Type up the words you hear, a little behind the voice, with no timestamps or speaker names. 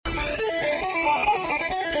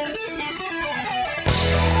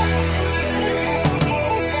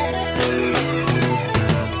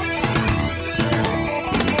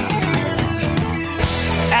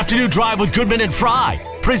Afternoon Drive with Goodman and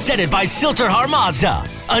Fry, presented by Silterhar Mazda.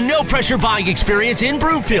 A no-pressure buying experience in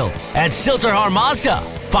Broomfield at Silterhar Mazda.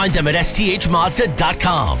 Find them at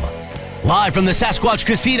sthmazda.com. Live from the Sasquatch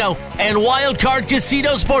Casino and Wildcard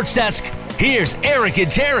Casino Sports Desk, here's Eric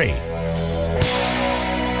and Terry.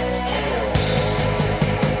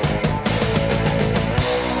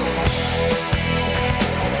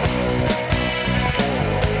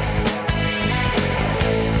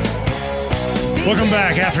 Welcome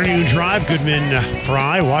back. Afternoon Drive. Goodman,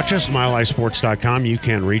 Fry. Watch us, milehighsports.com. You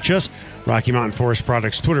can reach us. Rocky Mountain Forest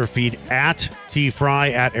Products Twitter feed at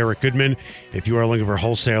TFry, at Eric Goodman. If you are looking for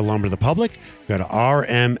wholesale lumber to the public, go to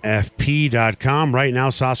rmfp.com. Right now,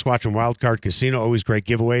 Sasquatch and Wildcard Casino, always great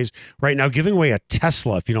giveaways. Right now, giving away a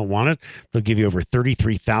Tesla. If you don't want it, they'll give you over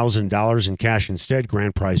 $33,000 in cash instead.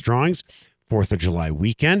 Grand prize drawings. 4th of July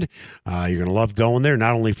weekend. You're going to love going there,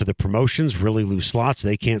 not only for the promotions, really loose slots.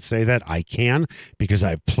 They can't say that. I can, because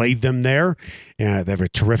I've played them there. They have a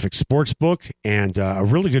terrific sports book and a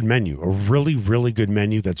really good menu, a really, really good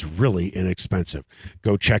menu that's really inexpensive.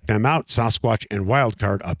 Go check them out. Sasquatch and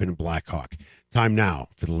Wildcard up in Blackhawk. Time now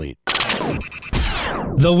for the lead.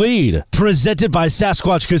 The Lead, presented by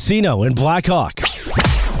Sasquatch Casino in Blackhawk.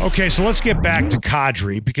 Okay, so let's get back to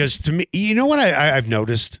Kadri, because to me, you know what I've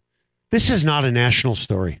noticed? This is not a national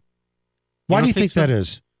story. Why do you think that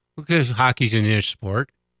is? Because hockey's a niche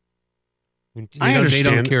sport. I understand.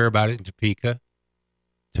 They don't care about it in Topeka.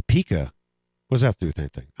 Topeka? What does that have to do with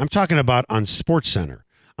anything? I'm talking about on Sports Center.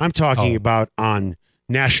 I'm talking about on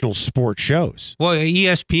national sports shows. Well,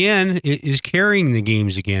 ESPN is carrying the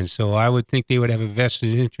games again, so I would think they would have a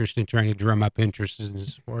vested interest in trying to drum up interest in the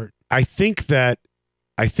sport. I think that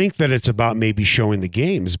it's about maybe showing the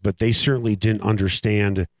games, but they certainly didn't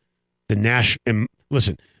understand the national.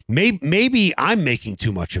 Listen, maybe I'm making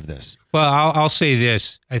too much of this. Well, I'll say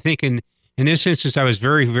this. I think in this instance, I was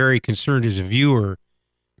very, very concerned as a viewer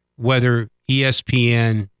whether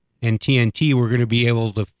ESPN and TNT were going to be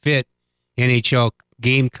able to fit NHL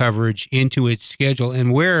game coverage into its schedule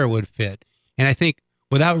and where it would fit. And I think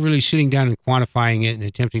without really sitting down and quantifying it and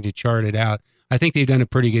attempting to chart it out, I think they've done a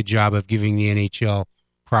pretty good job of giving the NHL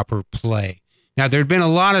proper play. Now, there'd been a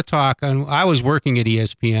lot of talk. I was working at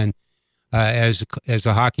ESPN as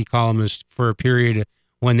a hockey columnist for a period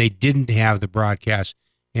when they didn't have the broadcast,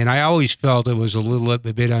 and I always felt it was a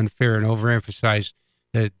bit unfair and overemphasized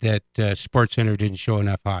that SportsCenter didn't show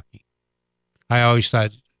enough hockey. I always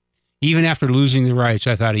thought, even after losing the rights,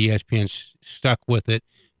 I thought ESPN stuck with it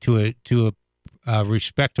to a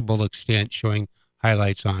respectable extent, showing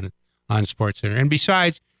highlights on SportsCenter. And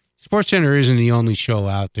besides, SportsCenter isn't the only show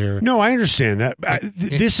out there. No, I understand that.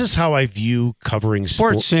 This is how I view covering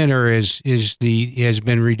sports. SportsCenter has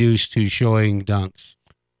been reduced to showing dunks.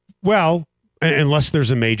 Well, unless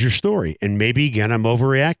there's a major story, and maybe again I'm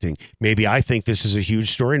overreacting. Maybe I think this is a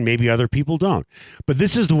huge story, and maybe other people don't. But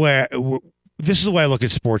this is the way I look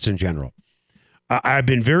at sports in general. I've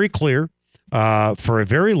been very clear for a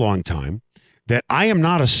very long time that I am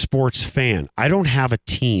not a sports fan. I don't have a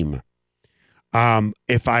team.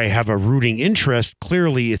 If I have a rooting interest,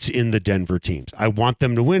 clearly it's in the Denver teams. I want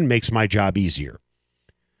them to win, makes my job easier.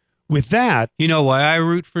 With that, you know why I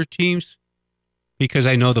root for teams? Because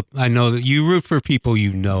I know that you root for people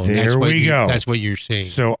you know. There we go. That's what you're saying.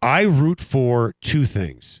 So I root for two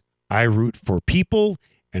things. I root for people,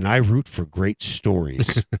 and I root for great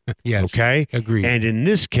stories. Yes. Okay? Agreed. And in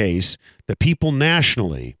this case, the people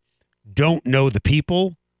nationally don't know the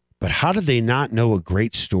people. But how do they not know a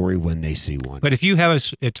great story when they see one? But if you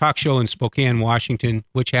have a talk show in Spokane, Washington,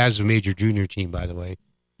 which has a major junior team, by the way,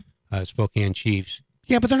 Spokane Chiefs.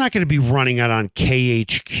 Yeah, but they're not going to be running out on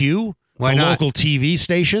KHQ, local TV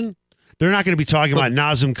station. They're not going to be talking about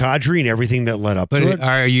Nazem Kadri and everything that led up to it.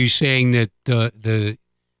 Are you saying that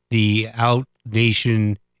the out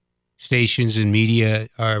nation stations and media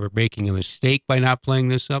are making a mistake by not playing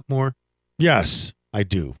this up more? Yes, I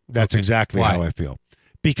do. That's exactly how I feel.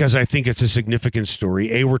 Because I think it's a significant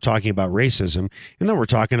story. We're talking about racism, and then we're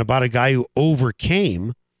talking about a guy who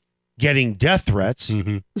overcame getting death threats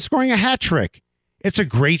and scoring a hat trick. It's a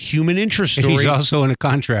great human interest story. And he's also in a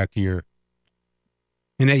contract year.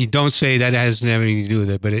 And that you don't say that has anything to do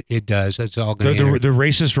with it, but it does. That's all going to the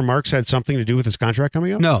racist remarks had something to do with his contract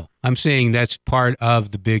coming up? No, I'm saying that's part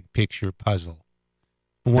of the big picture puzzle.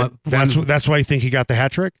 That's why you think he got the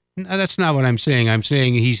hat trick? No, that's not what I'm saying. I'm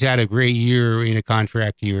saying he's had a great year in a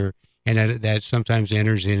contract year, and that sometimes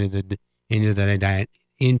enters into the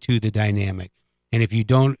dynamic. And if you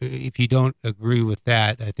don't agree with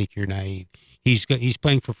that, I think you're naive. He's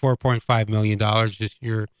playing for $4.5 million this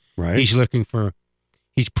year. Right.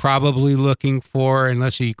 He's probably looking for,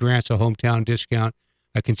 unless he grants a hometown discount,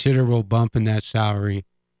 a considerable bump in that salary,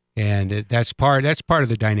 and that's part of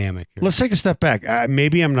the dynamic here. Let's take a step back.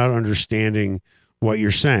 Maybe I'm not understanding what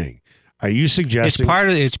you're saying. Are you suggesting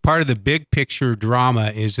it's part of the big picture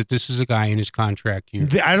drama is that this is a guy in his contract year?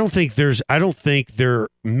 I don't think there are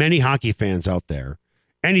many hockey fans out there,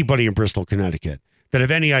 anybody in Bristol, Connecticut, that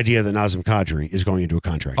have any idea that Nazem Kadri is going into a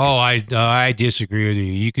contract. Oh, I disagree with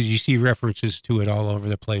you. Because you see references to it all over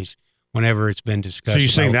the place whenever it's been discussed. So you're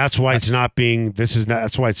saying that's why it's not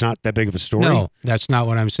that big of a story? No, that's not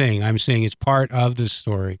what I'm saying. I'm saying it's part of the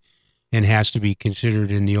story and has to be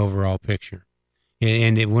considered in the overall picture.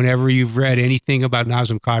 And whenever you've read anything about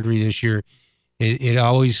Nazem Kadri this year, it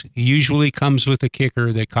always usually comes with a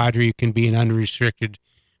kicker that Kadri can be an unrestricted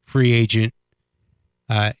free agent.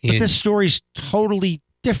 But this story's totally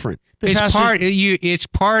different. It's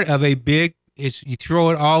part of a big. You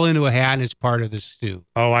throw it all into a hat, and it's part of the stew.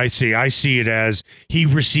 Oh, I see. I see it as he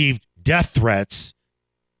received death threats,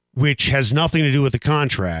 which has nothing to do with the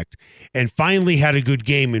contract, and finally had a good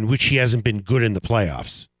game in which he hasn't been good in the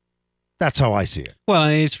playoffs. That's how I see it. Well,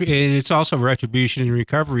 it's also retribution and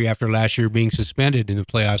recovery after last year being suspended in the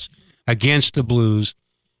playoffs against the Blues,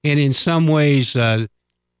 and in some ways, I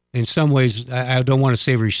don't want to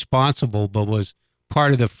say responsible, but was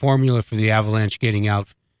part of the formula for the Avalanche getting out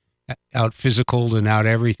physical and out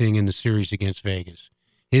everything in the series against Vegas.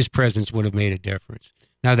 His presence would have made a difference.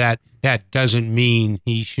 Now that doesn't mean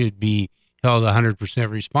he should be held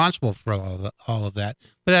 100% responsible for all of that,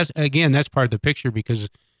 but that's part of the picture because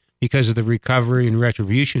of the recovery and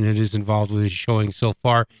retribution it is involved with his showing so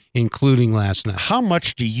far, including last night. How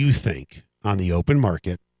much do you think on the open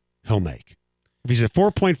market he'll make? If he's at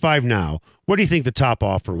 4.5 now, what do you think the top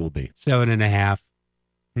offer will be? 7.5.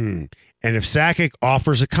 And if Sakic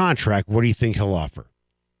offers a contract, what do you think he'll offer?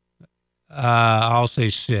 I'll say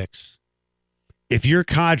 6. If you're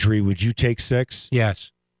Kadri, would you take 6?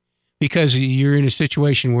 Yes, because you're in a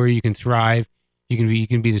situation where you can thrive. You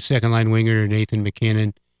can be the second line winger to Nathan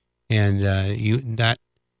McKinnon, and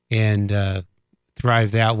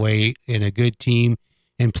thrive that way in a good team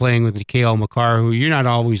and playing with Kale McCarr, who you're not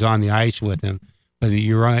always on the ice with him, but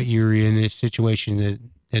you're in a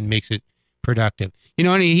situation that makes it productive.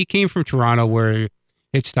 And he came from Toronto, where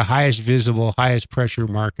it's the highest visible, highest pressure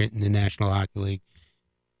market in the National Hockey League,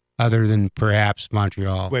 other than perhaps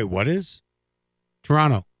Montreal. Wait, what is?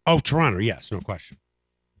 Toronto. Oh, Toronto. Yes, no question.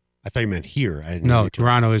 I thought you meant here. No,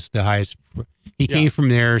 Toronto is the highest. He came from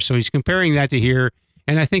there, so he's comparing that to here.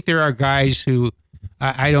 And I think there are guys who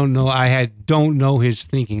I don't know. Don't know his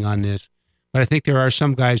thinking on this, but I think there are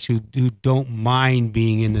some guys who don't mind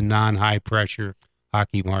being in the non-high pressure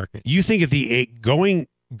hockey market. You think going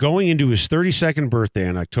into his 32nd birthday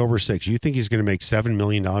on October 6th, you think he's going to make $7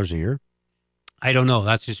 million a year? I don't know.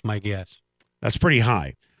 That's just my guess. That's pretty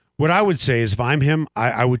high. What I would say is if I'm him,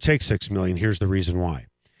 I would take $6 million. Here's the reason why.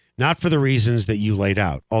 Not for the reasons that you laid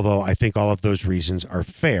out, although I think all of those reasons are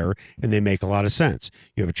fair and they make a lot of sense.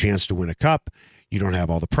 You have a chance to win a cup. You don't have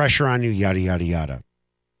all the pressure on you, yada, yada, yada.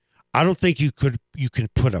 I don't think you can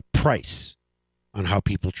put a price on how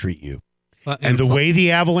people treat you. And the way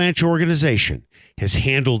the Avalanche organization has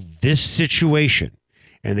handled this situation,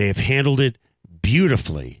 and they have handled it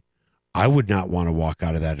beautifully, I would not want to walk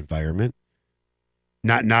out of that environment.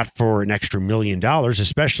 Not for an extra $1 million,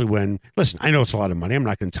 especially when, listen, I know it's a lot of money. I'm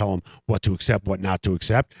not going to tell them what to accept, what not to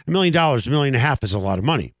accept. $1 million, $1.5 million is a lot of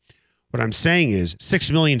money. What I'm saying is $6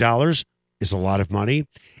 million is a lot of money.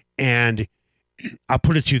 And I'll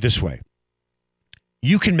put it to you this way.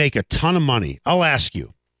 You can make a ton of money. I'll ask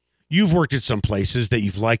you. You've worked at some places that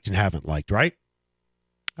you've liked and haven't liked, right?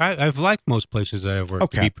 I've liked most places that I've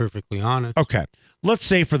worked, to be perfectly honest. Okay. Let's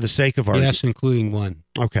say for the sake of argument. Yes, including one.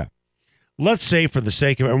 Okay. Let's say for the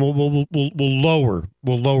sake of, and we'll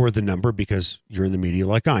lower the number because you're in the media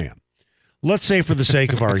like I am. Let's say for the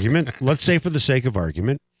sake of argument,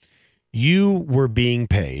 you were being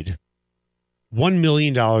paid $1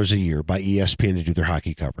 million a year by ESPN to do their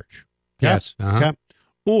hockey coverage. Okay? Yes. Uh-huh. Okay?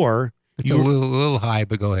 Or it's a little high,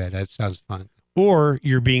 but go ahead. That sounds fun. Or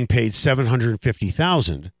you're being paid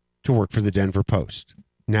 $750,000 to work for the Denver Post.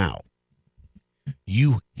 Now,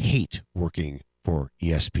 you hate working for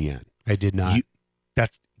ESPN. I did not.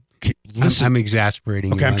 Listen. I'm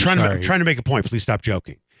exasperating. Okay, you. I'm trying to make a point. Please stop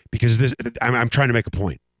joking, because I'm trying to make a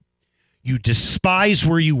point. You despise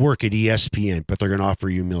where you work at ESPN, but they're going to offer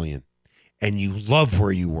you $1 million, and you love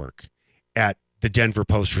where you work at the Denver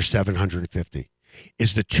Post for $750,000.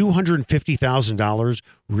 Is the $250,000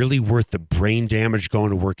 really worth the brain damage going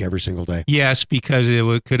to work every single day? Yes, because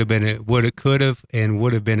it could have been would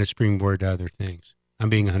have been a springboard to other things. I'm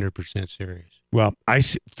being 100% serious. Well,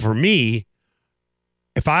 for me,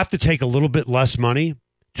 if I have to take a little bit less money,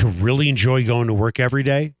 to really enjoy going to work every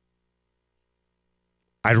day,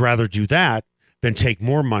 I'd rather do that than take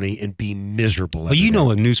more money and be miserable. Well, you know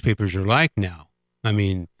what newspapers are like now. I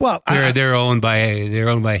mean, well, they're owned by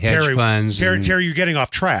hedge funds. Terry, you're getting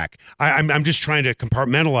off track. I'm just trying to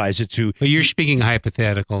compartmentalize it to. But you're speaking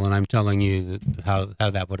hypothetical, and I'm telling you how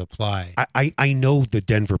that would apply. I know the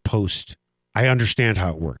Denver Post. I understand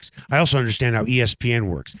how it works. I also understand how ESPN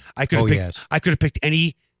works. I could have picked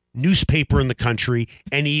any newspaper in the country,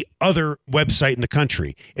 any other website in the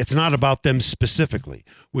country. It's not about them specifically.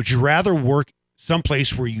 Would you rather work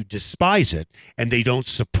someplace where you despise it and they don't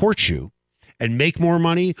support you and make more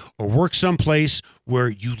money, or work someplace where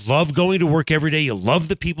you love going to work every day, you love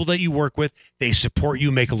the people that you work with, they support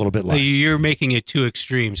you, make a little bit less? You're making it two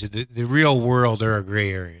extremes. The real world, there are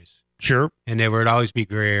gray areas. Sure. And there would always be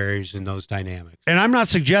gray areas in those dynamics. And I'm not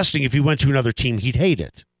suggesting if he went to another team, he'd hate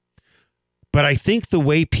it. But I think the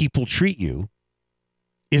way people treat you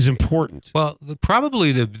is important. Well,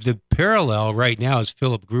 probably the parallel right now is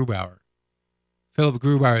Philip Grubauer.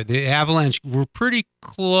 The Avalanche were pretty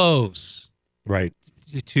close, right,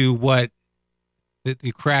 to what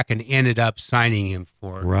the Kraken ended up signing him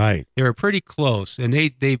for. Right. They were pretty close, and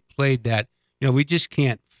they played that. We just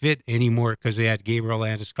can't fit anymore because they had Gabriel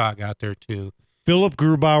Landeskog out there too. Philip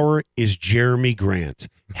Grubauer is Jeremy Grant.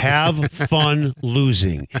 Have fun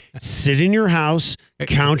losing. Sit in your house,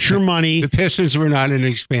 count your money. The Pistons were not an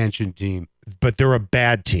expansion team, but they're a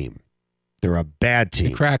bad team. They're a bad team.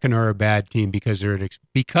 The Kraken are a bad team because they're an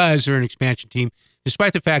expansion team,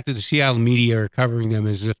 despite the fact that the Seattle media are covering them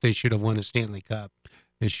as if they should have won a Stanley Cup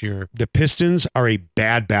this year. The Pistons are a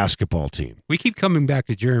bad basketball team. We keep coming back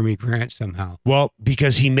to Jeremy Grant somehow. Well,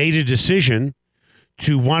 because he made a decision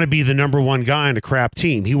to want to be the number one guy on a crap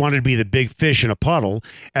team. He wanted to be the big fish in a puddle,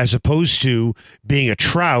 as opposed to being a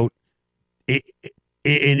trout in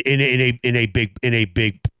a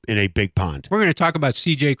big pond. We're going to talk about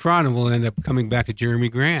C.J. Cron, and we'll end up coming back to Jeremy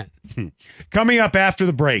Grant. Coming up after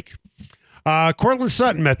the break, Courtland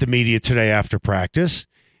Sutton met the media today after practice,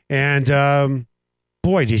 and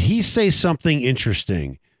boy, did he say something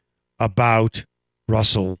interesting about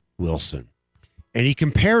Russell Wilson. And he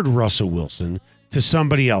compared Russell Wilson to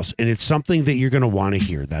somebody else, and it's something that you're going to want to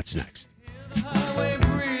hear. That's next.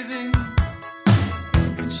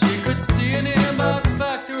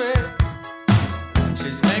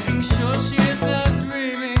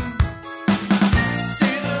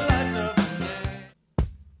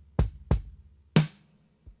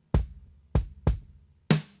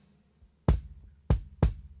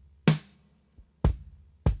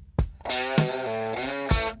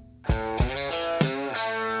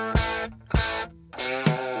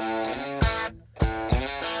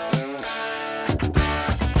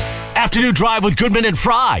 Afternoon Drive with Goodman and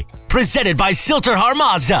Fry, presented by Silterhar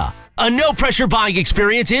Mazda. A no-pressure buying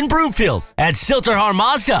experience in Broomfield at Silterhar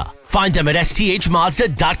Mazda. Find them at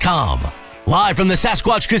sthmazda.com. Live from the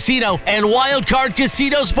Sasquatch Casino and Wildcard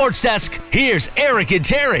Casino Sports Desk, here's Eric and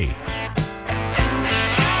Terry.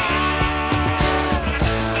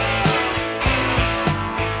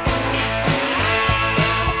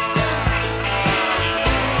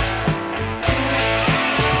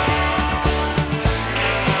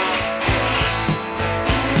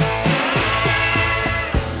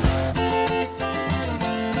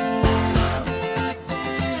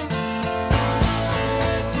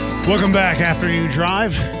 Welcome back, Afternoon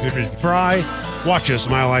Drive. Goodman and Fry. Watch us,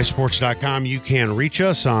 milehighsports.com. You can reach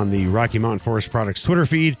us on the Rocky Mountain Forest Products Twitter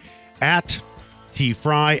feed at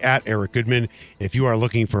 @TFry, at Eric Goodman. If you are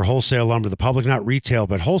looking for wholesale lumber to the public, not retail,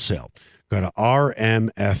 but wholesale, go to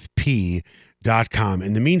rmfp.com.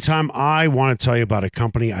 In the meantime, I want to tell you about a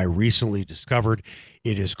company I recently discovered.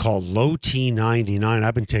 It is called Low T99.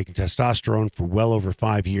 I've been taking testosterone for well over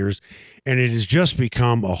 5 years, and it has just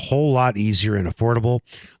become a whole lot easier and affordable.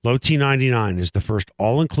 Low T99 is the first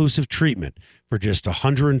all-inclusive treatment for just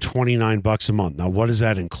 $129 a month. Now, what does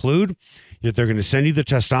that include? They're going to send you the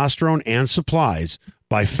testosterone and supplies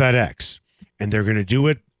by FedEx, and they're going to do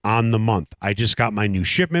it on the month. I just got my new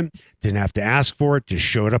shipment, didn't have to ask for it, just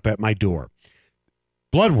showed up at my door.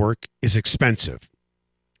 Blood work is expensive.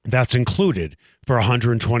 That's included for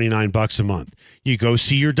 $129 a month. You go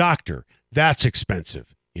see your doctor. That's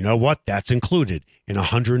expensive. You know what? That's included in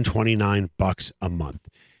 $129 a month.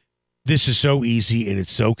 This is so easy and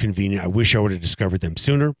it's so convenient. I wish I would have discovered them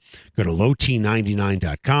sooner. Go to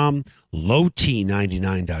lowt99.com,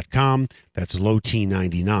 lowt99.com. That's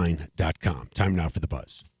lowt99.com. Time now for the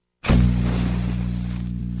buzz.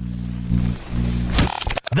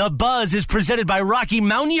 The Buzz is presented by Rocky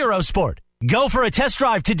Mountain Eurosport. Go for a test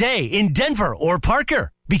drive today in Denver or Parker,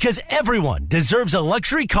 because everyone deserves a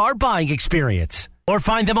luxury car buying experience. or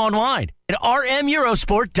find them online at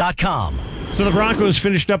rmeurosport.com. So the Broncos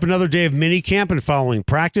finished up another day of minicamp, and following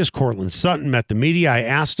practice, Courtland Sutton met the media. I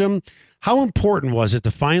asked him, how important was it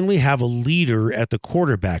to finally have a leader at the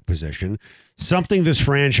quarterback position, something this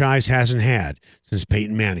franchise hasn't had since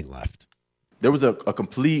Peyton Manning left? There was a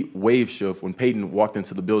complete wave shift when Peyton walked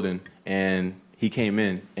into the building and he came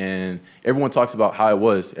in, and everyone talks about how it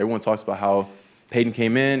was. Everyone talks about how Peyton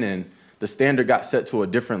came in and the standard got set to a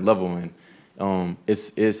different level. And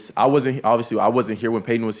I wasn't here when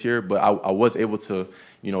Peyton was here, but I was able to,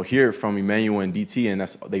 hear it from Emmanuel and DT,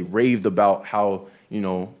 and they raved about how,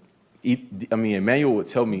 Emmanuel would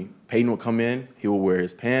tell me Peyton would come in, he would wear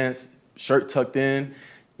his pants, shirt tucked in,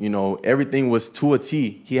 everything was to a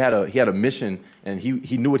T. He had a mission, and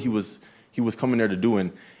he knew what he was coming there to do.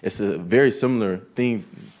 And it's a very similar thing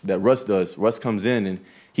that Russ does. Russ comes in and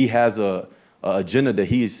he has a agenda that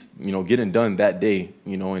he's getting done that day,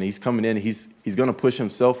 and he's coming in and he's going to push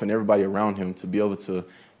himself and everybody around him to be able to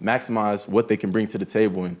maximize what they can bring to the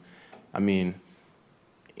table. And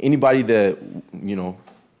anybody that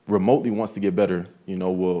remotely wants to get better,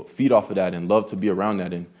 will feed off of that and love to be around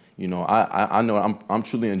that. And I know I'm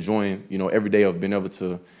truly enjoying every day of being able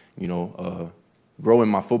to grow in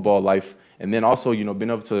my football life, and then also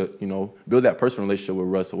being able to build that personal relationship with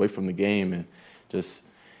Russ away from the game, and just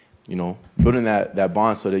building that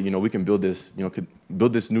bond so that we can build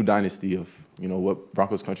this new dynasty of what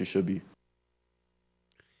Broncos country should be.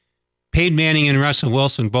 Peyton Manning and Russell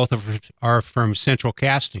Wilson both are from Central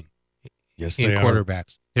Casting. Yes, in they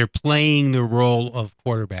quarterbacks. They're playing the role of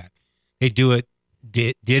quarterback. They did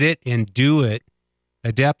it and do it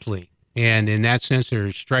adeptly, and in that sense,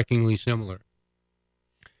 they're strikingly similar.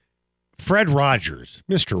 Fred Rogers,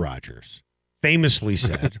 Mr. Rogers, famously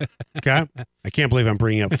said, okay, I can't believe I'm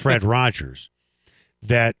bringing up Fred Rogers,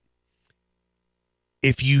 that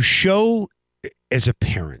if you show as a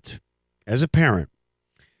parent,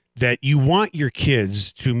 that you want your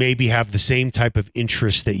kids to maybe have the same type of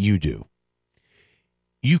interest that you do,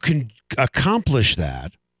 you can accomplish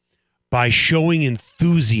that by showing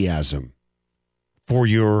enthusiasm for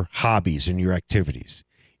your hobbies and your activities.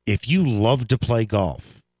 If you love to play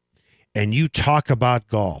golf and you talk about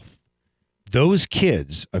golf, those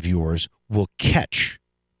kids of yours will catch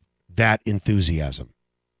that enthusiasm.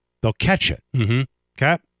 They'll catch it. Mm-hmm.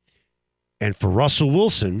 Okay? And for Russell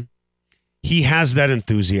Wilson, he has that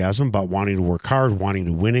enthusiasm about wanting to work hard, wanting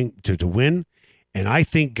to win. And I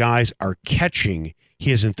think guys are catching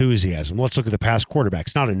his enthusiasm. Let's look at the past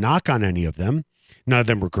quarterbacks. Not a knock on any of them. None of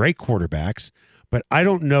them were great quarterbacks, but I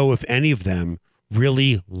don't know if any of them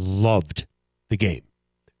really loved the game.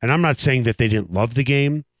 And I'm not saying that they didn't love the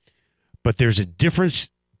game, but there's a difference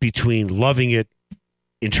between loving it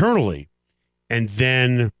internally and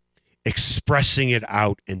then expressing it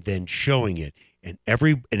out and then showing it. And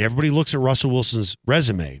everybody looks at Russell Wilson's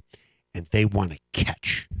resume and they want to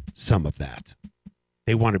catch some of that.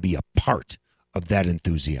 They want to be a part of that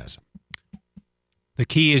enthusiasm. The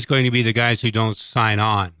key is going to be the guys who don't sign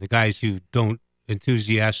on, the guys who don't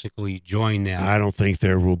enthusiastically join them. I don't think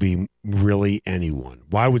there will be really anyone.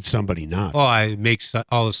 Why would somebody not? Well, it makes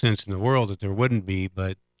all the sense in the world that there wouldn't be,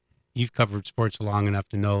 but you've covered sports long enough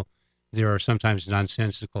to know there are sometimes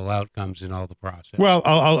nonsensical outcomes in all the process. Well,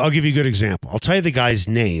 I'll give you a good example. I'll tell you the guy's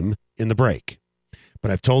name in the break,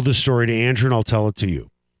 but I've told this story to Andrew and I'll tell it to you.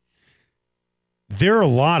 There are a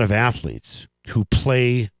lot of athletes who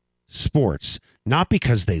play sports not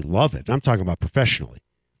because they love it. I'm talking about professionally.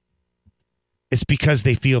 It's because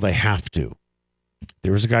they feel they have to.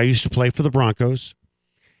 There was a guy who used to play for the Broncos,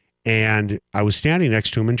 and I was standing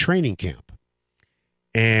next to him in training camp.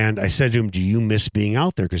 And I said to him, do you miss being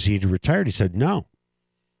out there? Because he had retired. He said, no,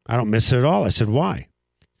 I don't miss it at all. I said, why?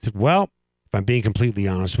 He said, well, if I'm being completely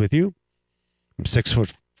honest with you, I'm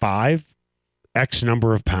 6'5", X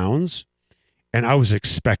number of pounds, and I was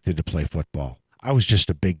expected to play football. I was just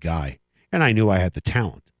a big guy, and I knew I had the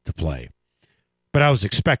talent to play. But I was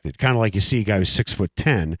expected, kind of like you see a guy who's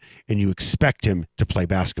 6'10", and you expect him to play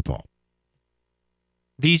basketball.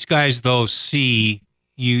 These guys, though,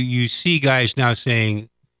 you see guys now saying,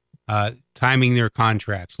 timing their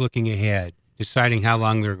contracts, looking ahead, deciding how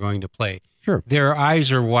long they're going to play. Sure. Their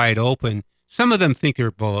eyes are wide open. Some of them think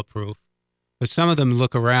they're bulletproof, but some of them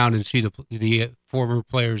look around and see the former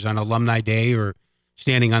players on alumni day or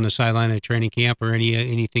standing on the sideline at training camp or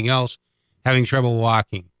anything else, having trouble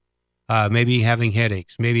walking, maybe having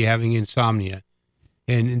headaches, maybe having insomnia.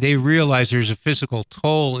 And they realize there's a physical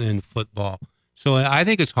toll in football. So I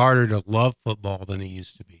think it's harder to love football than it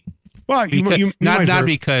used to be. Well, not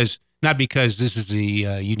because this is the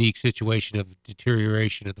unique situation of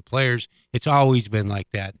deterioration of the players. It's always been like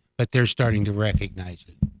that. but they're starting to recognize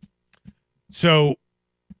it. So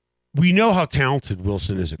we know how talented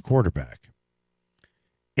Wilson is at quarterback,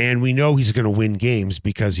 and we know he's going to win games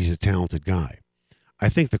because he's a talented guy. I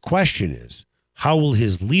think the question is, how will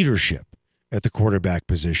his leadership at the quarterback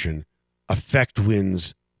position affect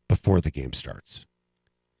wins before the game starts?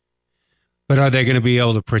 But are they going to be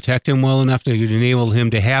able to protect him well enough to enable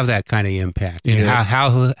him to have that kind of impact? And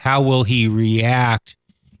how will he react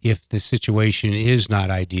if the situation is not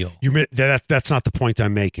ideal? That's not the point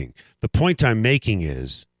I'm making. The point I'm making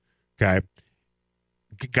is, okay,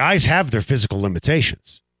 guys have their physical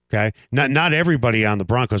limitations. Okay, not everybody on the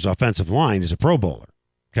Broncos offensive line is a Pro Bowler.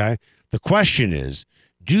 Okay, the question is,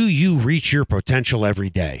 do you reach your potential every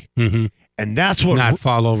day? Mm-hmm. And that's what not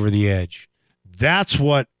fall over the edge. That's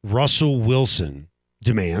what Russell Wilson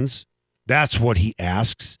demands. That's what he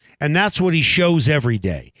asks, and that's what he shows every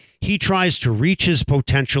day. He tries to reach his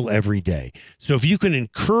potential every day. So if you can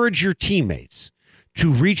encourage your teammates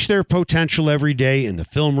to reach their potential every day in the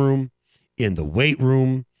film room, in the weight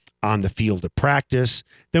room, on the field of practice,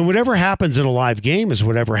 then whatever happens in a live game is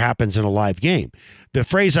whatever happens in a live game. The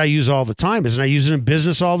phrase I use all the time is, and I use it in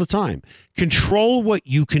business all the time, control what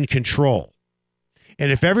you can control.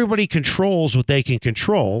 And if everybody controls what they can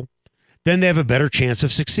control, then they have a better chance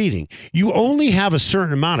of succeeding. You only have a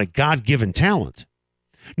certain amount of God-given talent.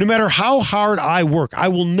 No matter how hard I work, I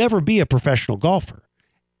will never be a professional golfer.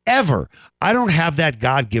 Ever. I don't have that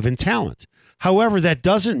God-given talent. However, that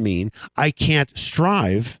doesn't mean I can't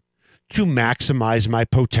strive to maximize my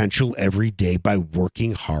potential every day by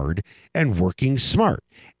working hard and working smart.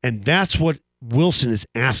 And that's what Wilson is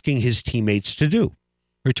asking his teammates to do.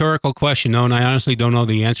 Rhetorical question, though, and I honestly don't know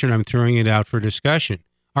the answer, and I'm throwing it out for discussion.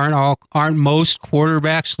 Aren't most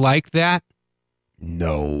quarterbacks like that?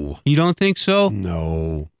 No. You don't think so?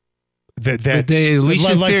 No. But they, at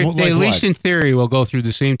least in theory, will go through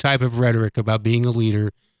the same type of rhetoric about being a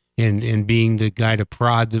leader and being the guy to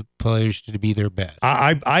prod the players to be their best.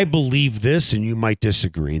 I believe this, and you might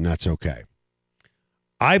disagree, and that's okay.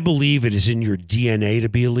 I believe it is in your DNA to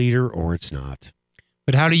be a leader, or it's not.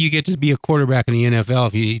 But how do you get to be a quarterback in the NFL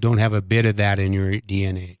if you don't have a bit of that in your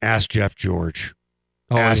DNA? Ask Jeff George.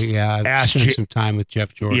 Oh, I've spent some time with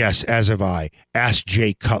Jeff George. Yes, as have I. Ask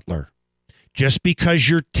Jay Cutler. Just because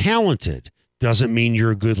you're talented doesn't mean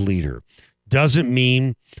you're a good leader. Doesn't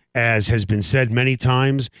mean, as has been said many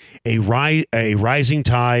times, a rising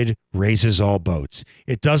tide raises all boats.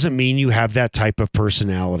 It doesn't mean you have that type of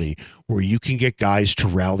personality where you can get guys to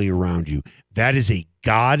rally around you. That is a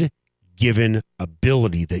God-given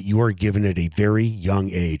ability that you are given at a very young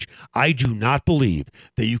age. I do not believe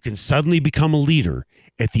that you can suddenly become a leader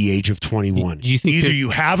at the age of 21. Do you think either you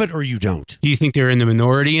have it or you don't? Do you think they're in the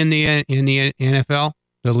minority in the NFL,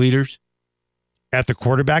 the leaders? At the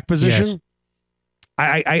quarterback position? Yes.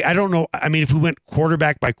 I don't know. I mean, if we went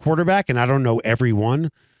quarterback by quarterback, and I don't know every one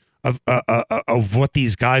of what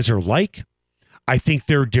these guys are like, I think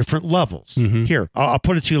there are different levels. Mm-hmm. Here, I'll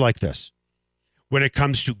put it to you like this. When it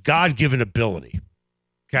comes to God-given ability,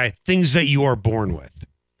 okay, things that you are born with,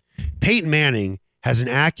 Peyton Manning has an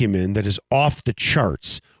acumen that is off the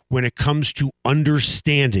charts when it comes to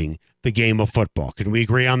understanding the game of football. Can we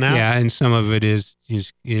agree on that? Yeah, and some of it is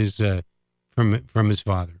from his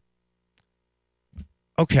father.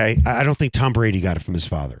 Okay, I don't think Tom Brady got it from his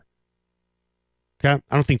father. Okay,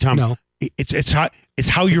 I don't think Tom. No, it's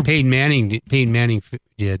how you're. Peyton Manning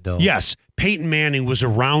did though. Yes, Peyton Manning was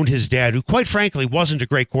around his dad, who, quite frankly, wasn't a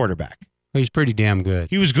great quarterback. He was pretty damn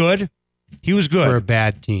good. He was good. He was good for a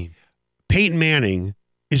bad team.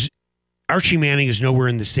 Archie Manning is nowhere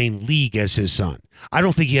in the same league as his son. I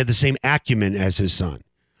don't think he had the same acumen as his son.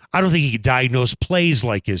 I don't think he could diagnose plays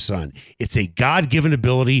like his son. It's a God-given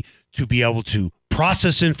ability to be able to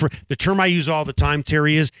process the term I use all the time,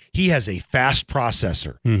 Terry, is he has a fast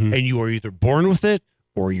processor, mm-hmm. and you are either born with it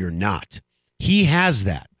or you're not. He has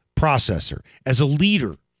that processor. As a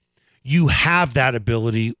leader, you have that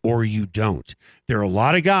ability or you don't. There are a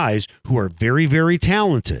lot of guys who are very, very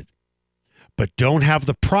talented, but don't have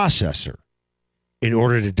the processor in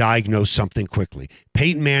order to diagnose something quickly.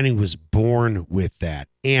 Peyton Manning was born with that.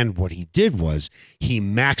 And what he did was he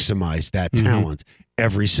maximized that mm-hmm. talent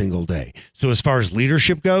every single day. So as far as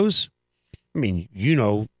leadership goes, I mean, you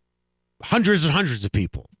know, hundreds and hundreds of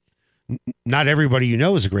people. Not everybody you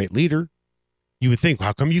know is a great leader. You would think,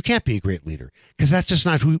 how come you can't be a great leader? Because that's just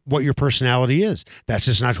not what your personality is. That's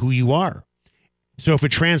just not who you are. So if it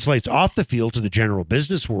translates off the field to the general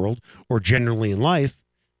business world or generally in life,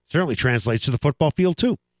 it certainly translates to the football field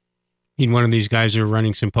too. He's one of these guys who are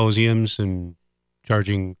running symposiums and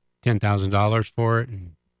charging $10,000 for it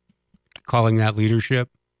and calling that leadership.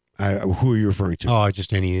 Who are you referring to? Oh,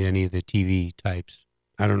 just any of the TV types.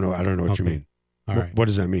 I don't know what you mean. All right. What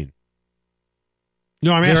does that mean?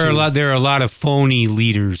 No, I'm asking. There are a lot of phony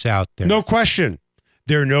leaders out there. No question.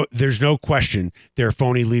 There's no question they're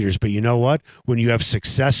phony leaders. But you know what? When you have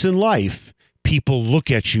success in life, people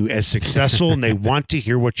look at you as successful and they want to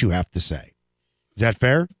hear what you have to say. Is that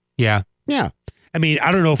fair? Yeah. Yeah. I mean,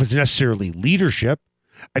 I don't know if it's necessarily leadership.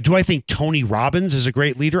 Do I think Tony Robbins is a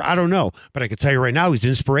great leader? I don't know. But I can tell you right now, he's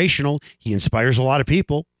inspirational. He inspires a lot of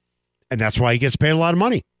people. And that's why he gets paid a lot of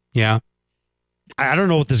money. Yeah. I don't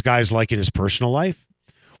know what this guy's like in his personal life.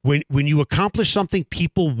 When you accomplish something,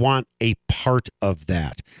 people want a part of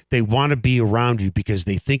that. They want to be around you because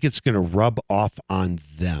they think it's going to rub off on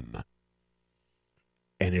them.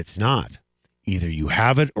 And it's not. Either you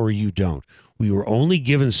have it or you don't. We were only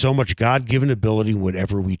given so much God-given ability in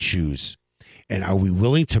whatever we choose. And are we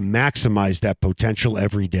willing to maximize that potential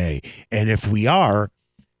every day? And if we are,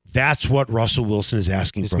 that's what Russell Wilson is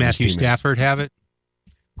asking from his teammates. Does Matthew Stafford have it?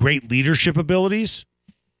 Great leadership abilities.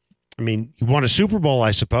 I mean, he won a Super Bowl,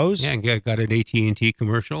 I suppose. Yeah, and got an AT&T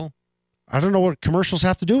commercial. I don't know what commercials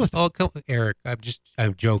have to do with it. Oh, Eric,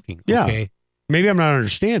 I'm joking. Yeah. Okay? Maybe I'm not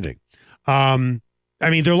understanding. I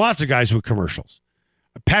mean, there are lots of guys with commercials.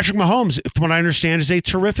 Patrick Mahomes, from what I understand, is a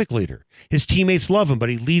terrific leader. His teammates love him, but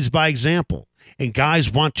he leads by example. And guys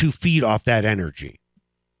want to feed off that energy.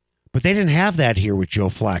 But they didn't have that here with Joe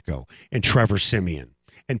Flacco and Trevor Siemian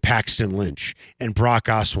and Paxton Lynch and Brock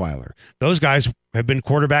Osweiler. Those guys have been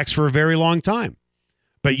quarterbacks for a very long time.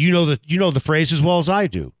 But you know the phrase as well as I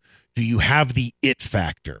do. Do you have the it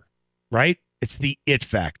factor? Right? It's the it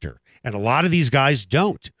factor. And a lot of these guys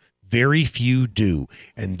don't. Very few do.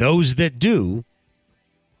 And those that do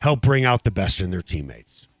help bring out the best in their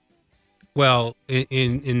teammates. Well,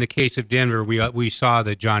 in the case of Denver, we saw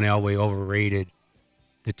that John Elway overrated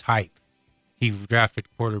the type. He drafted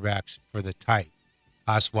quarterbacks for the type.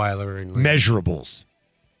 Osweiler and Measurables.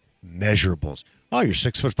 Oh, you're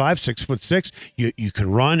 6'5", 6'6". You can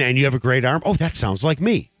run and you have a great arm. Oh, that sounds like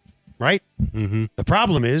me, right? Mm-hmm. The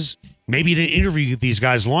problem is maybe you didn't interview these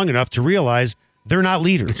guys long enough to realize they're not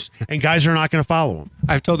leaders and guys are not going to follow them.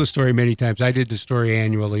 I've told the story many times. I did the story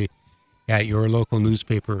annually at your local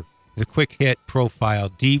newspaper. The quick hit profile,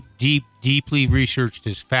 deeply researched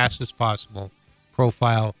as fast as possible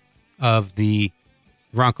profile of the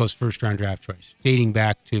Broncos' first-round draft choice, dating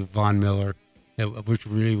back to Von Miller, which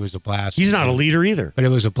really was a blast. He's not a leader either. But it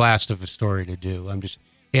was a blast of a story to do.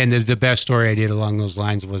 And the best story I did along those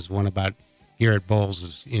lines was one about Garrett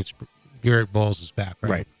Bowles'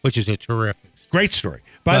 background, right? Which is a terrific story. Great story.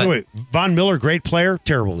 By the way, Von Miller, great player,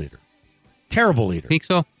 terrible leader. Terrible leader. Think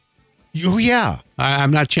so? Oh, yeah.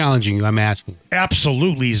 I'm not challenging you. I'm asking.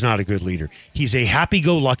 Absolutely, he's not a good leader. He's a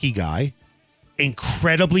happy-go-lucky guy,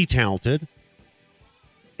 incredibly talented,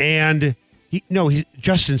 and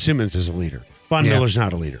Justin Simmons is a leader. Von Miller's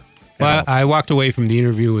not a leader. Well, I walked away from the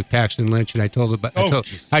interview with Paxton Lynch, and I told about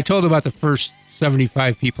the first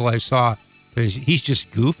 75 people I saw. He's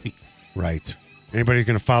just goofy. Right. Anybody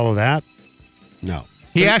going to follow that? No.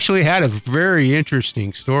 He actually had a very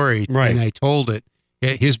interesting story, right, and I told it.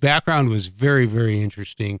 His background was very, very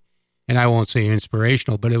interesting, and I won't say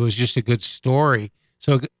inspirational, but it was just a good story.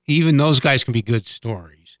 So even those guys can be good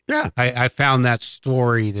stories. Yeah. I found that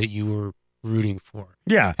story that you were rooting for.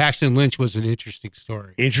 Yeah. Paxton Lynch was an interesting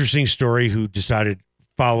story. Interesting story who decided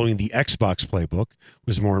following the Xbox playbook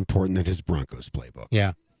was more important than his Broncos playbook.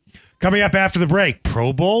 Yeah. Coming up after the break,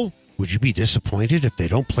 Pro Bowl? Would you be disappointed if they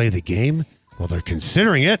don't play the game? Well, they're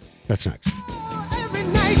considering it. That's next. Every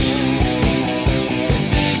night.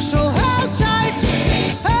 So hold tight,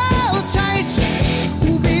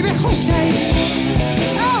 ooh baby, hold tight.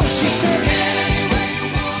 Oh, she said, anyway you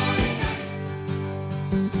want.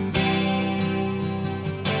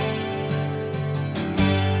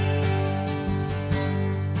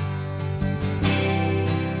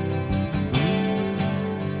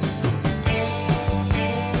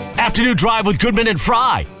 Afternoon Drive with Goodman and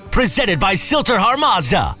Fry, presented by Silterhar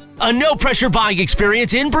Mazda. A no-pressure buying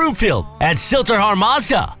experience in Broomfield at Silterhar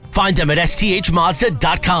Mazda. Find them at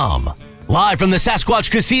sthmazda.com. Live from the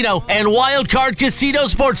Sasquatch Casino and Wildcard Casino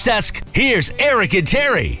Sports Desk, here's Eric and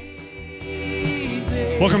Terry.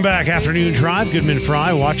 Welcome back. Afternoon Drive. Goodman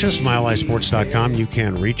Fry. Watch us, milehighsports.com. You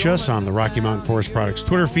can reach us on the Rocky Mountain Forest Products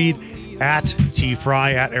Twitter feed at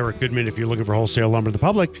TFry, at Eric Goodman. If you're looking for wholesale lumber to the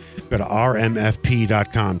public, go to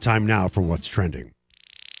rmfp.com. Time now for What's Trending.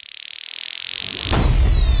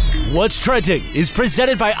 What's Trending is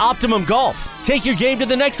presented by Optimum Golf. Take your game to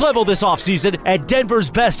the next level this offseason at Denver's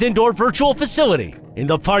best indoor virtual facility in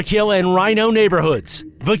the Park Hill and Rhino neighborhoods.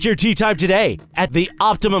 Book your tee time today at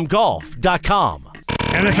theoptimumgolf.com.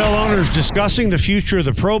 NFL owners discussing the future of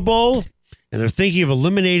the Pro Bowl, and they're thinking of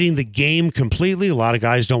eliminating the game completely. A lot of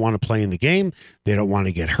guys don't want to play in the game. They don't want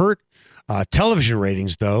to get hurt. Television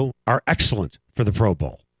ratings, though, are excellent for the Pro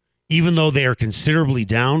Bowl. Even though they are considerably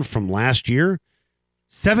down from last year,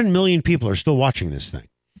 7 million people are still watching this thing.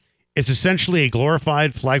 It's essentially a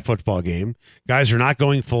glorified flag football game. Guys are not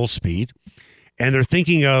going full speed, and they're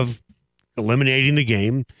thinking of eliminating the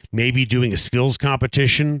game, maybe doing a skills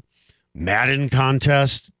competition, Madden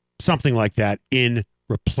contest, something like that in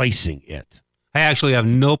replacing it. I actually have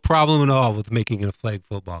no problem at all with making it a flag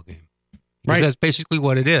football game. Because Right. that's basically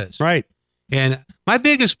what it is. Right. And my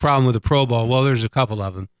biggest problem with the Pro Bowl, well, there's a couple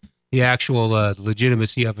of them. The actual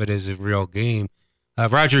legitimacy of it as a real game.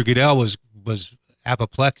 Roger Goodell was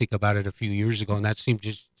apoplectic about it a few years ago, and that seemed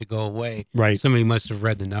just to go away. Right. Somebody must have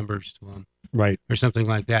read the numbers to him. Right. Or something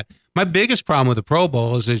like that. My biggest problem with the Pro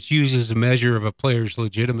Bowl is it's used as a measure of a player's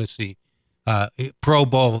legitimacy. Pro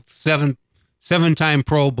Bowl, seven-time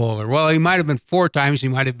Pro Bowler. Well, he might have been 4 times. He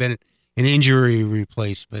might have been an injury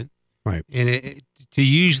replacement. Right. And to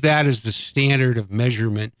use that as the standard of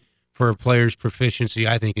measurement for a player's proficiency,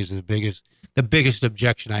 I think is the biggest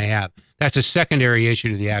objection I have. That's a secondary issue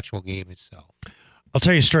to the actual game itself. I'll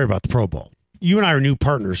tell you a story about the Pro Bowl. You and I are new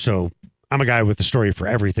partners, so I'm a guy with a story for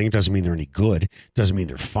everything. It doesn't mean they're any good. It doesn't mean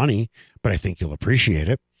they're funny, but I think you'll appreciate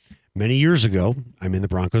it. Many years ago, I'm in the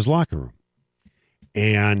Broncos locker room,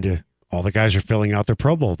 and all the guys are filling out their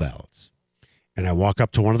Pro Bowl ballots. And I walk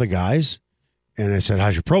up to one of the guys, and I said,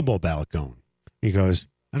 "How's your Pro Bowl ballot going?" He goes,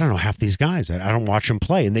 "I don't know half these guys. I don't watch them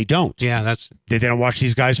play," and they don't. Yeah, They don't watch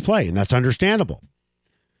these guys play, and that's understandable.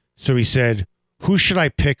 So he said, "Who should I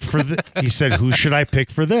pick for He said, "Who should I pick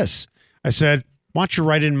for this?" I said, "Why don't you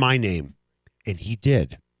write in my name?" And he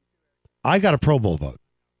did. I got a Pro Bowl vote.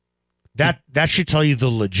 That should tell you the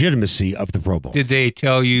legitimacy of the Pro Bowl. Did they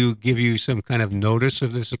give you some kind of notice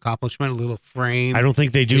of this accomplishment, a little frame? I don't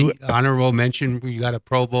think they do. Honorable mention where you got a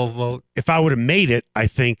Pro Bowl vote? If I would have made it, I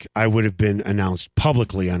think I would have been announced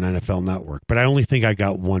publicly on NFL Network, but I only think I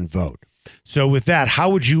got 1 vote. So with that,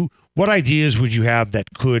 what ideas would you have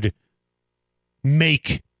that could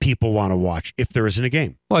make people want to watch if there isn't a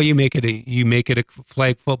game? Well, you make it a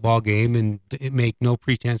flag football game and make no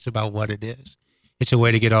pretense about what it is. It's a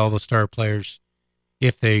way to get all the star players,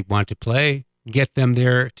 if they want to play, get them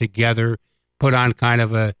there together, put on kind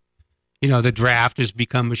of the draft has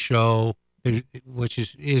become a show, which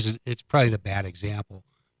is it's probably a bad example,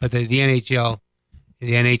 but the NHL,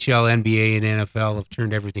 NBA, and NFL have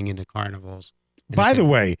turned everything into carnivals. By the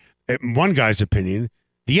way, in one guy's opinion,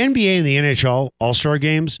 the NBA and the NHL All-Star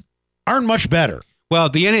games aren't much better. Well,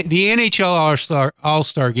 the NHL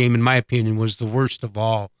All-Star game, in my opinion, was the worst of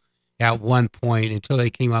all at one point until they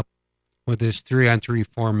came up with this 3-on-3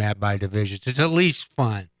 format by divisions. It's at least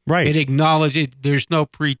fun. Right. It acknowledges there's no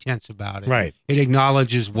pretense about it. Right. It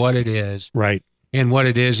acknowledges what it is. Right. And what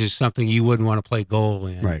it is something you wouldn't want to play goal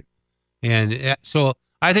in. Right. And so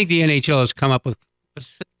I think the NHL has come up with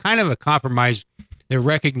kind of a compromise that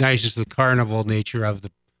recognizes the carnival nature of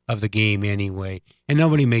the game anyway, and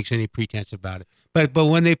nobody makes any pretense about it. But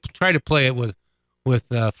when they try to play it with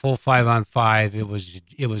full 5-on-5,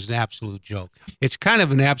 it was an absolute joke. It's kind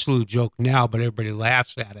of an absolute joke now, but everybody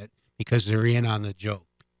laughs at it because they're in on the joke.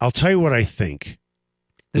 I'll tell you what I think.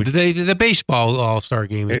 The baseball All-Star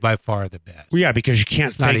game is by far the best. Well, yeah, because you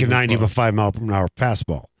can't not fake a even 95-mile-per-hour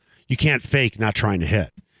fastball. You can't fake not trying to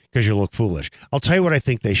hit because you look foolish. I'll tell you what I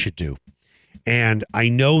think they should do. And I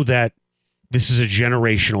know that this is a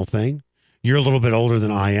generational thing. You're a little bit older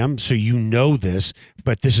than I am, so you know this,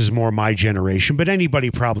 but this is more my generation. But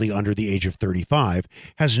anybody probably under the age of 35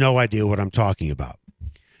 has no idea what I'm talking about.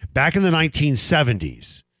 Back in the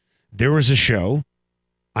 1970s, there was a show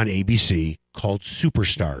on ABC called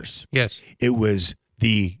Superstars. Yes. It was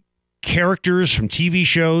the characters from TV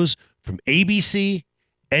shows from ABC,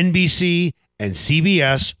 NBC, and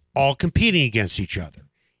CBS all competing against each other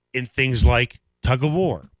in things like tug of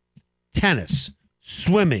war, tennis,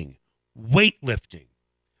 swimming, weightlifting,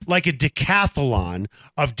 like a decathlon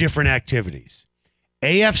of different activities.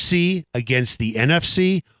 AFC against the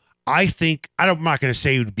NFC, I'm not going to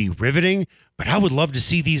say it would be riveting, but I would love to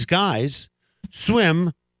see these guys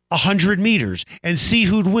swim 100 meters and see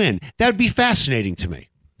who'd win. That'd be fascinating to me.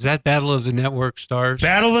 Is that Battle of the Network Stars?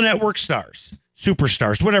 Battle of the Network Stars.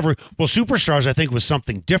 Superstars, whatever. Well, Superstars, I think, was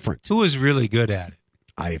something different. Who was really good at it?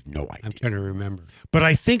 I have no idea. I'm trying to remember. But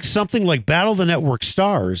I think something like Battle of the Network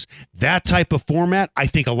Stars, that type of format, I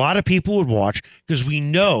think a lot of people would watch because we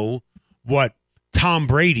know what Tom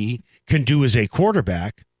Brady can do as a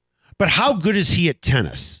quarterback. But how good is he at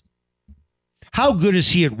tennis? How good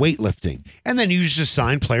is he at weightlifting? And then you just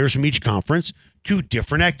assign players from each conference two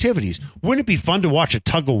different activities. Wouldn't it be fun to watch a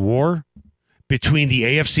tug of war between the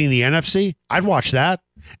AFC and the NFC? I'd watch that.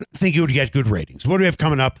 I think it would get good ratings. What do we have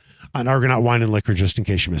coming up on Argonaut Wine and Liquor, just in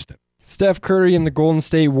case you missed it? Steph Curry and the Golden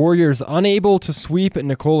State Warriors unable to sweep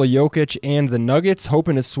Nikola Jokic and the Nuggets,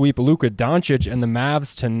 hoping to sweep Luka Doncic and the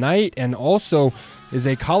Mavs tonight. And also is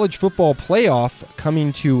a college football playoff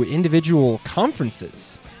coming to individual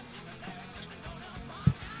conferences.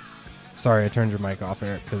 Sorry, I turned your mic off,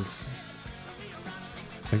 Eric, because...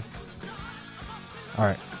 Okay. All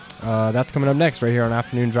right. That's coming up next right here on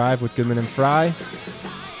Afternoon Drive with Goodman and Fry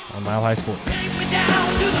on Mile High Sports. Take me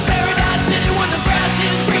down to the paradise city where the grass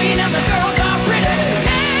is green and the girls are pretty.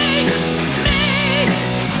 Take me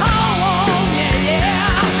home, yeah,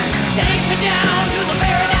 yeah. Take me down to the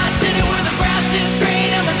paradise city where the grass is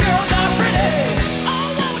green and the girls are pretty.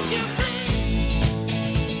 Oh, won't you please?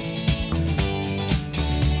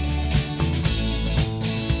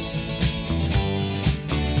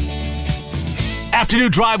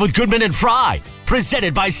 Afternoon Drive with Goodman and Fry,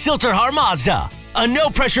 presented by Silterhar Mazda. A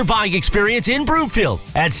no-pressure buying experience in Broomfield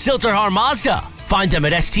at Silterhar Mazda. Find them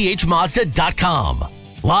at sthmazda.com.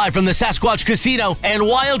 Live from the Sasquatch Casino and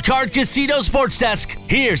Wildcard Casino Sports Desk,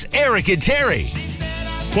 here's Eric and Terry.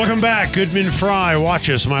 Welcome back. Goodman Fry. Watch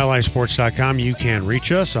us, milehighsports.com. You can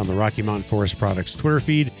reach us on the Rocky Mountain Forest Products Twitter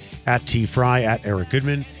feed at tfry, at Eric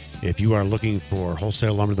Goodman. If you are looking for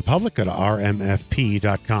wholesale lumber to the public, go to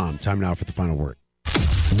rmfp.com. Time now for the final word.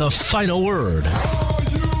 The final word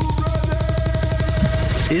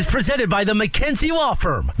is presented by the McKenzie Law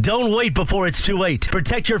Firm. Don't wait before it's too late.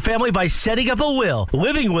 Protect your family by setting up a will,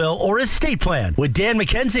 living will, or estate plan with Dan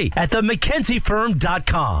McKenzie at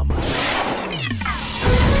themckenziefirm.com.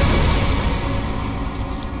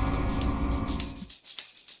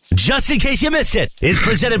 Just in case you missed it, is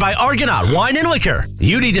presented by Argonaut Wine and Liquor.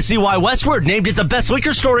 You need to see why Westward named it the best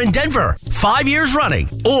liquor store in Denver 5 years running,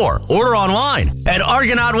 or order online at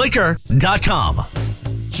argonautliquor.com.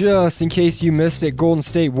 Just in case you missed it, Golden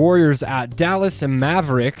State Warriors at Dallas and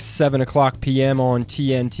Mavericks, 7 o'clock p.m. on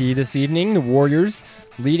TNT this evening. The Warriors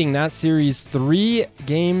leading that series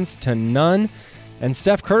 3-0. And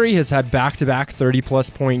Steph Curry has had back-to-back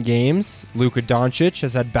 30-plus point games. Luka Doncic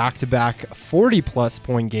has had back-to-back 40-plus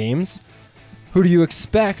point games. Who do you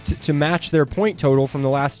expect to match their point total from the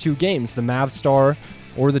last two games, the Mavs star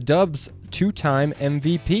or the Dubs two-time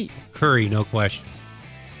MVP? Curry, no question.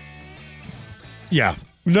 Yeah.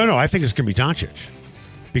 No, I think it's going to be Doncic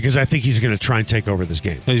because I think he's going to try and take over this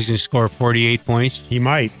game. He's going to score 48 points. He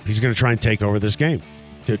might. He's going to try and take over this game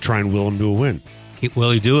to try and will him to a win.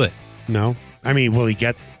 Will he do it? No. I mean, will he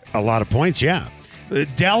get a lot of points? Yeah.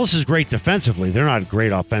 Dallas is great defensively. They're not a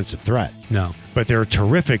great offensive threat. No. But they're a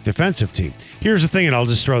terrific defensive team. Here's the thing, and I'll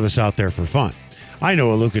just throw this out there for fun. I know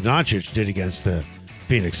what Luka Doncic did against the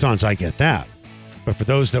Phoenix Suns. I get that. But for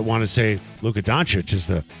those that want to say Luka Doncic is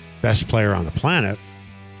the best player on the planet,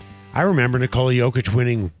 I remember Nikola Jokic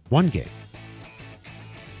winning one game.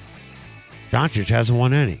 Doncic hasn't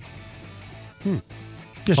won any.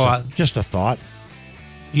 Just a thought.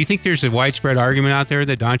 Do you think there's a widespread argument out there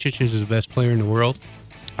that Doncic is the best player in the world?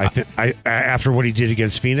 I think after what he did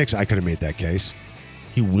against Phoenix, I could have made that case.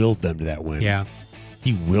 He willed them to that win. Yeah.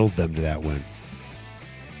 He willed them to that win.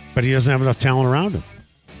 But he doesn't have enough talent around him.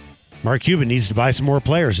 Mark Cuban needs to buy some more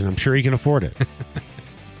players, and I'm sure he can afford it.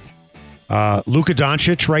 Luka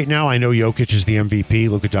Doncic right now, I know Jokic is the MVP.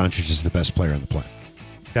 Luka Doncic is the best player on the planet.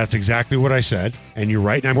 That's exactly what I said, and you're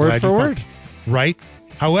right, and I'm glad you word. Right?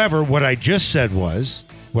 However, what I just said was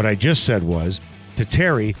to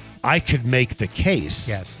Terry, I could make the case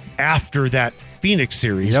after that Phoenix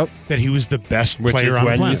series that he was the best player on the planet.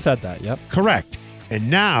 Which is when you said that, Correct. And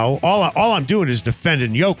now all I'm doing is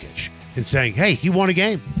defending Jokic and saying, hey, he won a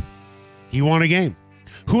game. He won a game.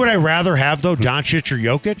 Who would I rather have, though, Doncic or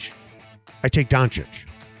Jokic? I take Doncic.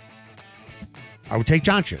 I would take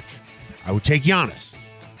Doncic. I would take Giannis.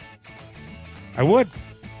 I would.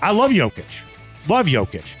 I love Jokic. Love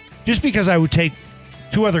Jokic. Just because I would take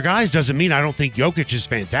two other guys doesn't mean I don't think Jokic is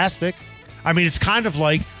fantastic. I mean, it's kind of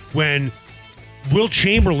like when Will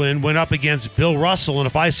Chamberlain went up against Bill Russell, and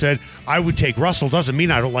if I said I would take Russell, doesn't mean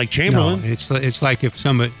I don't like Chamberlain. No, it's like if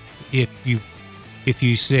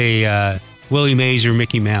you say Willie Mays or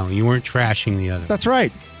Mickey Mantle, you weren't trashing the other. That's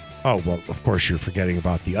right. Oh, well, of course you're forgetting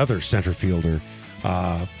about the other center fielder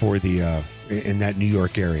for the in that New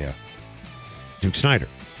York area, Duke Snyder.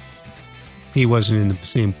 He wasn't in the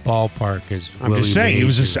same ballpark as I'm Willie just saying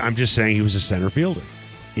Mays I'm just saying he was a center fielder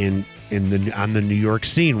on the New York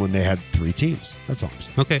scene when they had three teams. That's all I'm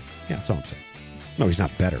saying. Okay. Yeah, that's all I'm saying. No, he's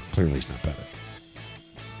not better. Clearly he's not better.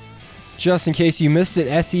 Just in case you missed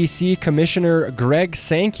it, SEC Commissioner Greg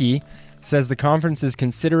Sankey says the conference is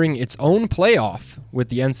considering its own playoff with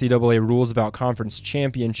the NCAA rules about conference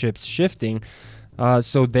championships shifting.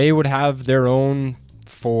 So they would have their own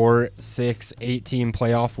 4, 6, 8-team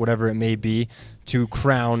playoff, whatever it may be, to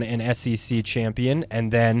crown an SEC champion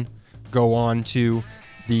and then go on to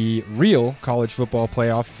the real college football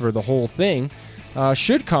playoff for the whole thing.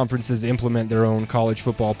 Should conferences implement their own college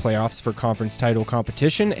football playoffs for conference title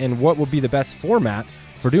competition, and what would be the best format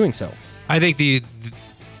for doing so? I think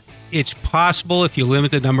it's possible if you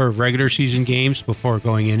limit the number of regular season games before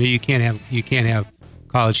going into. You can't have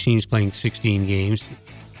college teams playing 16 games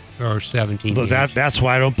or 17 games. That's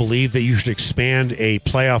why I don't believe that you should expand a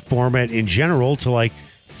playoff format in general to like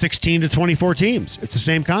 16 to 24 teams. It's the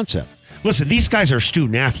same concept. Listen, these guys are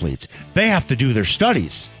student athletes. They have to do their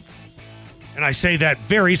studies. And I say that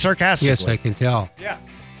very sarcastically. Yes, I can tell. Yeah.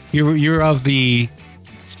 You're of the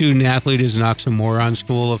student athlete is an oxymoron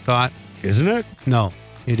school of thought. Isn't it? No,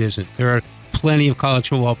 it isn't. There are plenty of college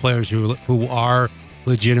football players who are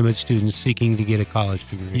legitimate students seeking to get a college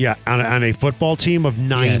degree. Yeah, on a football team of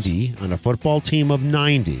 90, Yes. on a football team of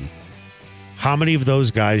 90, how many of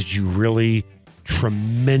those guys do you really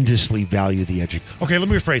tremendously value the education? Okay, let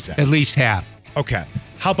me rephrase that. At least half. Okay.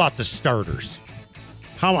 How about the starters?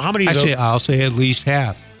 How many of those? I'll say at least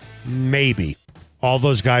half. Maybe. All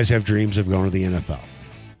those guys have dreams of going to the NFL.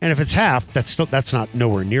 And if it's half, that's not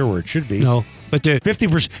nowhere near where it should be. No, but they're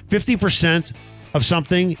 50% of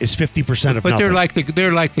something is 50% of but nothing.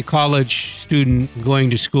 they're like the college student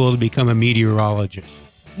going to school to become a meteorologist.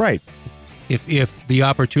 Right. If the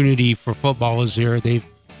opportunity for football is there, they've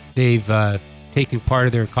taken part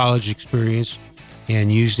of their college experience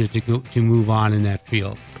and used it to move on in that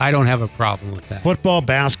field. I don't have a problem with that. Football,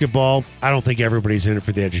 basketball, I don't think everybody's in it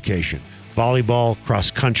for the education. Volleyball, cross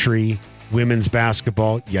country, women's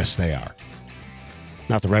basketball, yes, they are.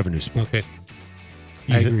 Not the revenue split. Okay.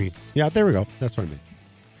 I agree. Yeah, there we go. That's what I mean.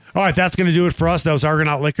 All right, that's going to do it for us. That was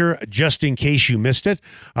Argonaut Liquor, just in case you missed it.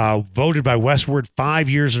 Voted by Westward 5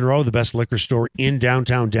 years in a row, the best liquor store in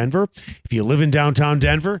downtown Denver. If you live in downtown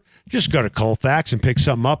Denver, just go to Colfax and pick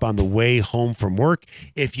something up on the way home from work.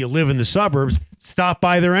 If you live in the suburbs, stop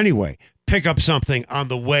by there anyway. Pick up something on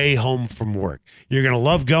the way home from work. You're going to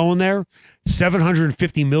love going there.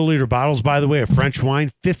 750 milliliter bottles, by the way, of French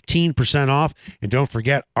wine, 15% off. And don't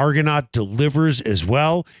forget, Argonaut delivers as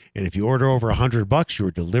well. And if you order over $100, your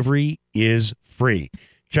delivery is free.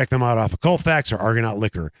 Check them out off of Colfax or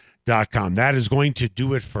argonautliquor.com. That is going to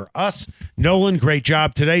do it for us. Nolan, great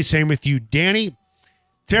job today. Same with you, Danny.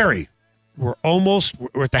 Terry, we're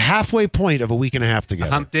at the halfway point of a week and a half together.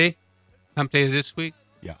 Hump day this week.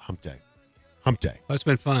 Yeah, hump day. Hump day. Well, it's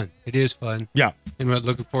been fun. It is fun. Yeah. And we're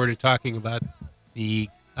looking forward to talking about the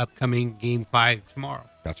upcoming Game 5 tomorrow.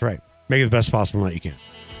 That's right. Make it the best possible night you can.